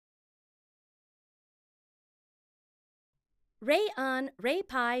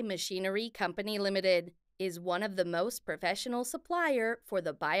Ruipai Machinery Company Limited is one of the most professional supplier for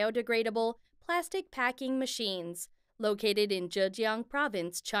the biodegradable plastic packing machines located in Zhejiang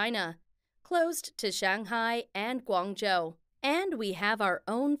Province, China, close to Shanghai and Guangzhou. And we have our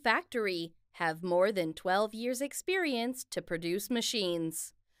own factory, have more than 12 years experience to produce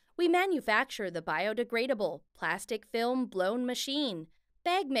machines. We manufacture the biodegradable plastic film blown machine,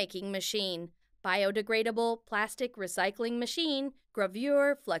 bag making machine, biodegradable plastic recycling machine,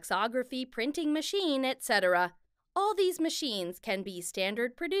 gravure, flexography printing machine, etc. All these machines can be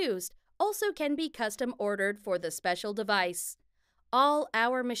standard produced, also can be custom ordered for the special device. All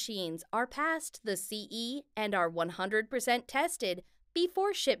our machines are past the CE and are 100% tested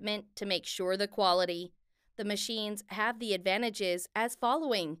before shipment to make sure the quality. The machines have the advantages as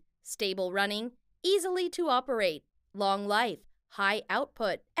following: stable running, easily to operate, long life, high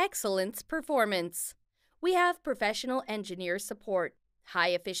output, excellence performance. We have professional engineer support,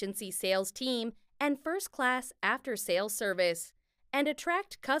 high efficiency sales team, and first-class after-sales service, and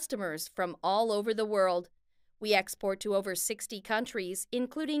attract customers from all over the world. We export to over 60 countries,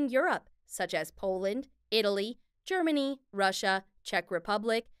 including Europe, such as Poland, Italy, Germany, Russia, Czech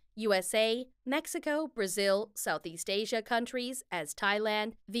Republic, USA, Mexico, Brazil, Southeast Asia countries as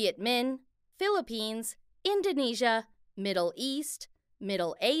Thailand, Vietnam, Philippines, Indonesia, Middle East,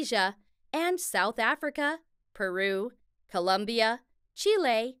 Middle Asia, and South Africa, Peru, Colombia,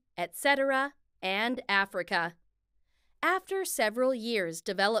 Chile, etc., and Africa. After several years'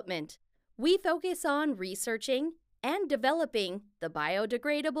 development, we focus on researching and developing the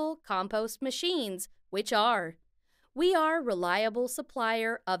biodegradable compost machines, which are: we are a reliable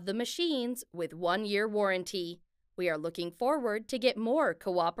supplier of the machines with 1-year warranty. We are looking forward to get more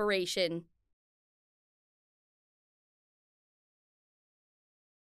cooperation.